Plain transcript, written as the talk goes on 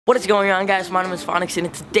What is going on, guys? My name is Vonix, and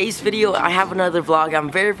in today's video I have another vlog.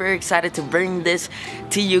 I'm very excited to bring this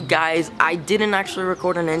to you guys. I didn't actually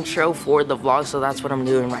record an intro for the vlog, so that's what I'm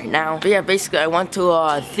doing right now. But yeah, basically I went to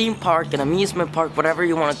a theme park, an amusement park, whatever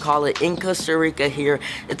you want to call it, in Costa Rica here.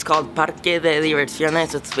 It's called Parque de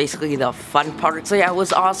Diversiones. It's basically the fun park. So yeah, it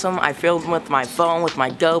was awesome. I filmed with my phone, with my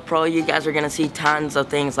GoPro. You guys are gonna see tons of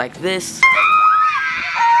things like this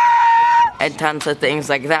and tons of things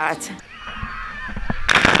like that.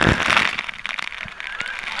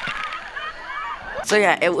 So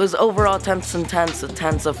yeah, it was overall tons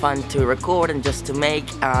of fun to record and just to make.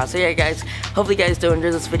 So yeah, guys, hopefully you guys do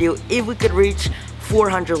enjoy this video. If we could reach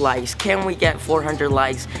 400 likes, can we get 400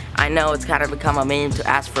 likes? I know it's kind of become a meme to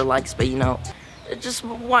ask for likes, but you know, just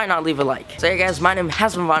why not leave a like? So yeah, guys, my name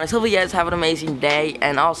has been Vonix. Hopefully you guys have an amazing day,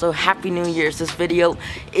 and also Happy New Year's. This video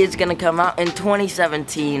is gonna come out in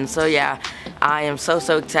 2017. So yeah, I am so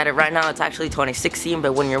excited. Right now it's actually 2016,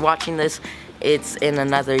 but when you're watching this, it's in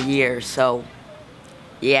another year. So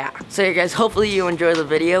yeah. So yeah, guys, hopefully you enjoy the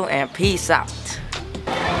video, and peace out.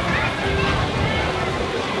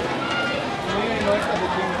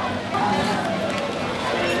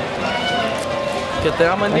 Que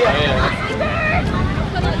tenga buen día.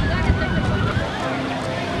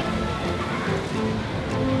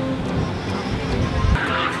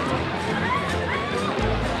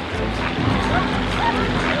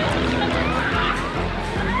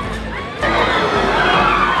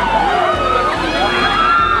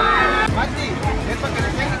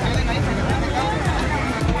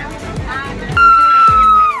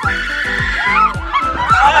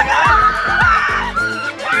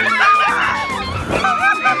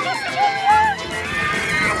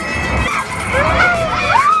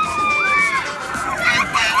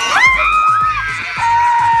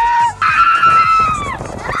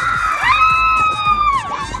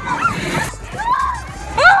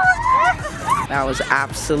 That was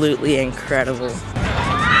absolutely incredible.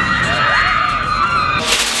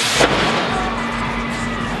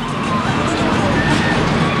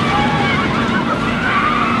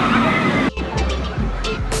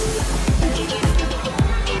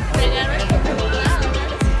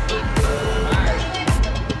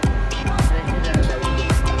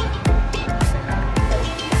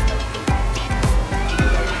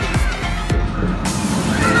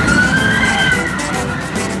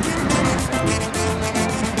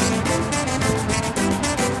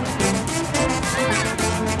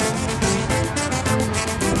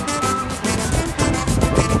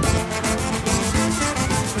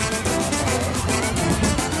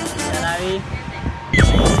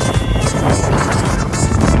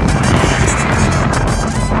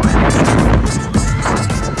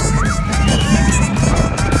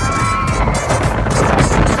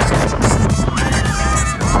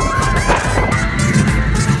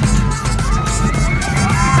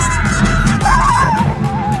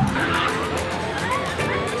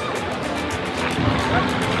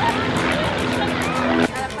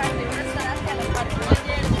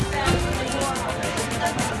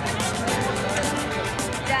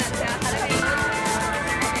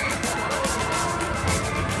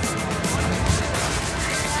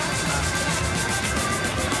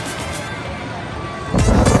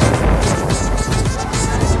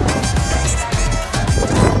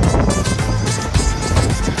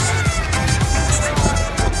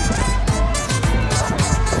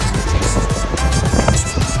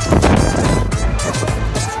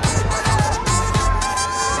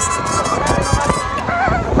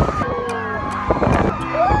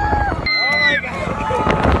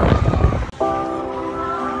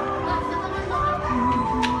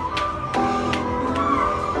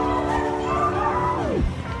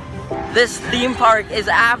 This theme park is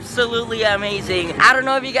absolutely amazing. I don't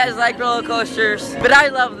know if you guys like roller coasters, but I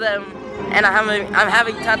love them, and I'm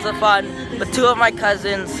having tons of fun. But two of my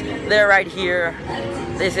cousins, they're right here.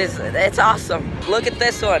 It's awesome. Look at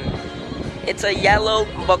this one. It's a yellow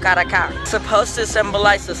bocaraca. It's supposed to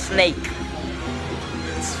symbolize a snake.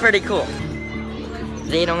 It's pretty cool.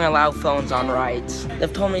 They don't allow phones on rides.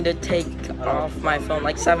 They've told me to take off my phone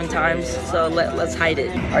like 7 times, so let's hide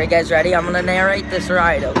it. Are you guys ready? I'm gonna narrate this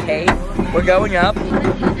ride, okay? We're going up.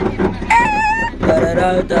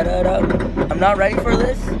 I'm not ready for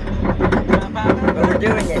this, but we're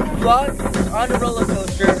doing it. Vlog on a roller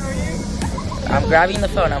coaster. I'm grabbing the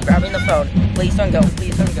phone. Please don't go,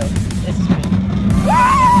 please don't go. This is cool.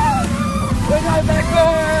 We're going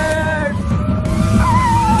backwards!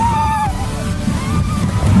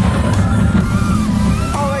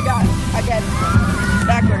 Oh my god, again.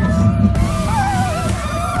 Backwards.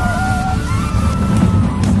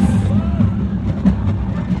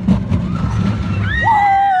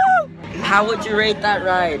 Woo! How would you rate that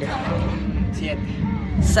ride?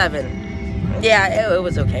 7. Yeah, it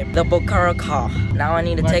was okay. The Bokaro Ka. Now I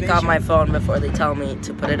need to take off my phone before they tell me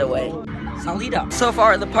to put it away. Salida. So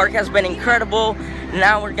far, the park has been incredible.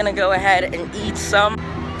 Now we're gonna go ahead and eat some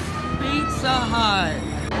Pizza Hut.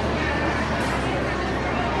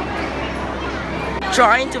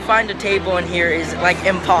 Trying to find a table in here is like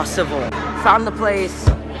impossible. Found the place.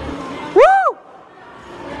 Woo!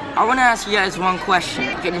 I want to ask you guys one question.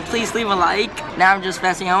 Can you please leave a like? Now I'm just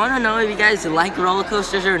messing. I want to know if you guys like roller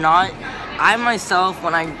coasters or not. I myself,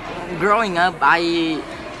 when I'm growing up, I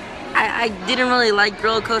didn't really like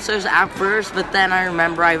roller coasters at first, but then I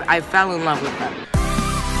remember I fell in love with them.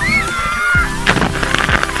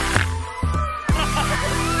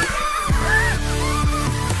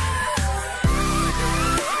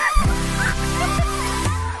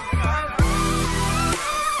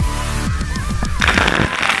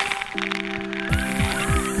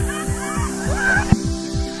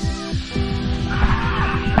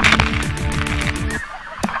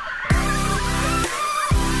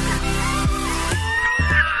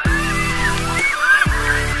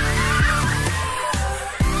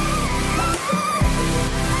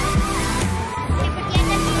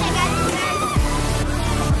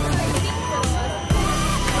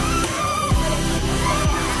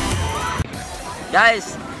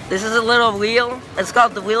 Guys, this is a little wheel. It's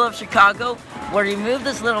called the Wheel of Chicago, where you move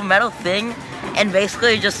this little metal thing and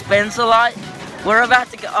basically it just spins a lot. We're about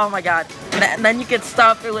to go, oh my god. And then you can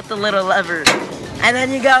stop it with the little lever. And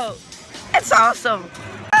then you go. It's awesome.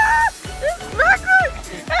 Ah, this is backwards.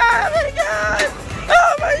 Oh my god.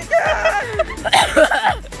 Oh my god.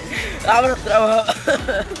 I'm gonna throw up.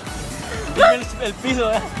 El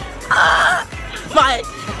piso, Ah, my.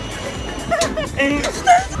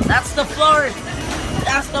 That's the floor.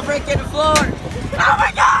 That's the freaking floor. Oh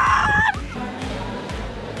my god!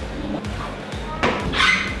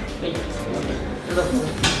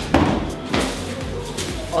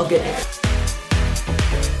 All good.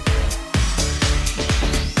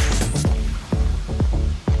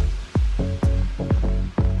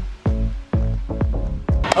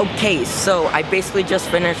 Okay, so I basically just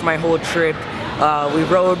finished my whole trip. We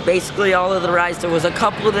rode basically all of the rides. There was a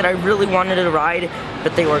couple that I really wanted to ride,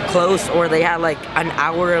 but they were close or they had like an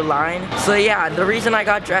hour line. So yeah, the reason I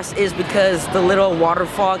got dressed is because the little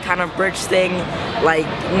waterfall kind of bridge thing, like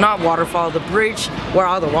not waterfall, the bridge where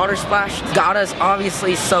all the water splashed, got us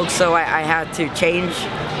obviously soaked, so I had to change.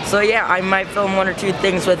 So yeah, I might film 1 or 2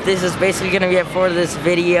 things, but this is basically gonna be it for this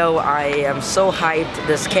video. I am so hyped.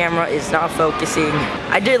 This camera is not focusing.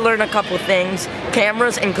 I did learn a couple things.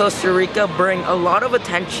 Cameras in Costa Rica bring a lot of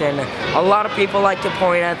attention. A lot of people like to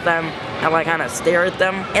point at them and like kind of stare at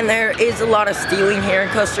them. And there is a lot of stealing here in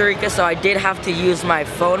Costa Rica, so I did have to use my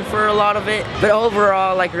phone for a lot of it. But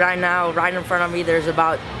overall, like right now, right in front of me, there's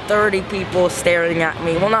about 30 people staring at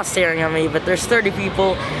me. Well, not staring at me, but there's 30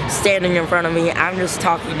 people standing in front of me. I'm just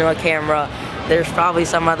talking to a camera. There's probably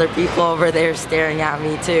some other people over there staring at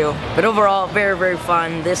me too. But overall, very, very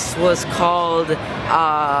fun. This was called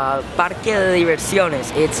Parque de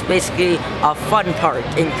Diversiones. It's basically a fun park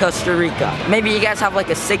in Costa Rica. Maybe you guys have like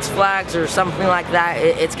a Six Flags or something like that.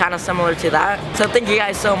 It's kind of similar to that. So thank you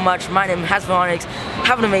guys so much. My name is Vonix.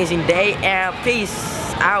 Have an amazing day and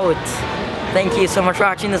peace out. Thank you so much for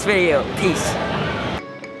watching this video. Peace.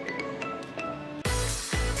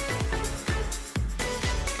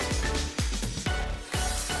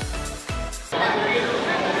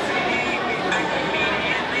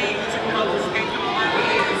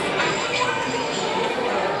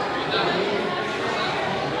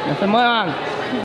 No se muevan.